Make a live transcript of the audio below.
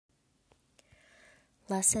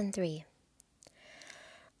Lesson 3.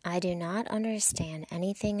 I do not understand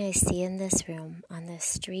anything I see in this room, on this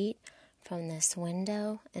street, from this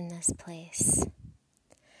window, in this place.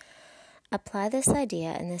 Apply this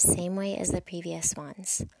idea in the same way as the previous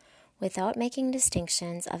ones, without making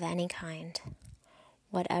distinctions of any kind.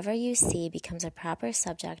 Whatever you see becomes a proper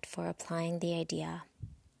subject for applying the idea.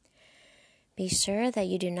 Be sure that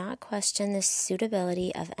you do not question the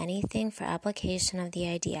suitability of anything for application of the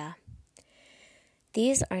idea.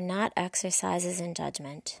 These are not exercises in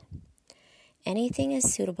judgment. Anything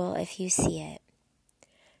is suitable if you see it.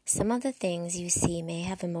 Some of the things you see may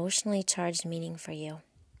have emotionally charged meaning for you.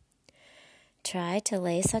 Try to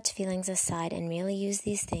lay such feelings aside and merely use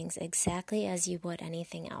these things exactly as you would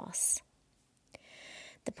anything else.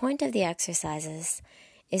 The point of the exercises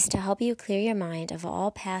is to help you clear your mind of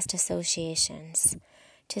all past associations,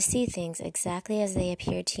 to see things exactly as they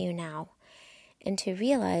appear to you now, and to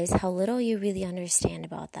realize how little you really understand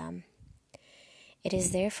about them. It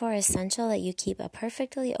is therefore essential that you keep a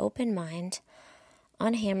perfectly open mind,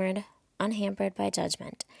 unhampered by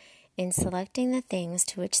judgment, in selecting the things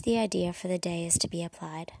to which the idea for the day is to be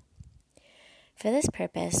applied. For this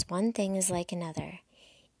purpose, one thing is like another,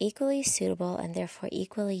 equally suitable and therefore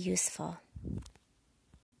equally useful.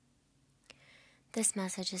 This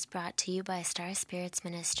message is brought to you by Star Spirits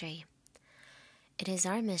Ministry. It is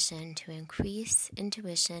our mission to increase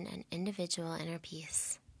intuition and individual inner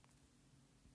peace.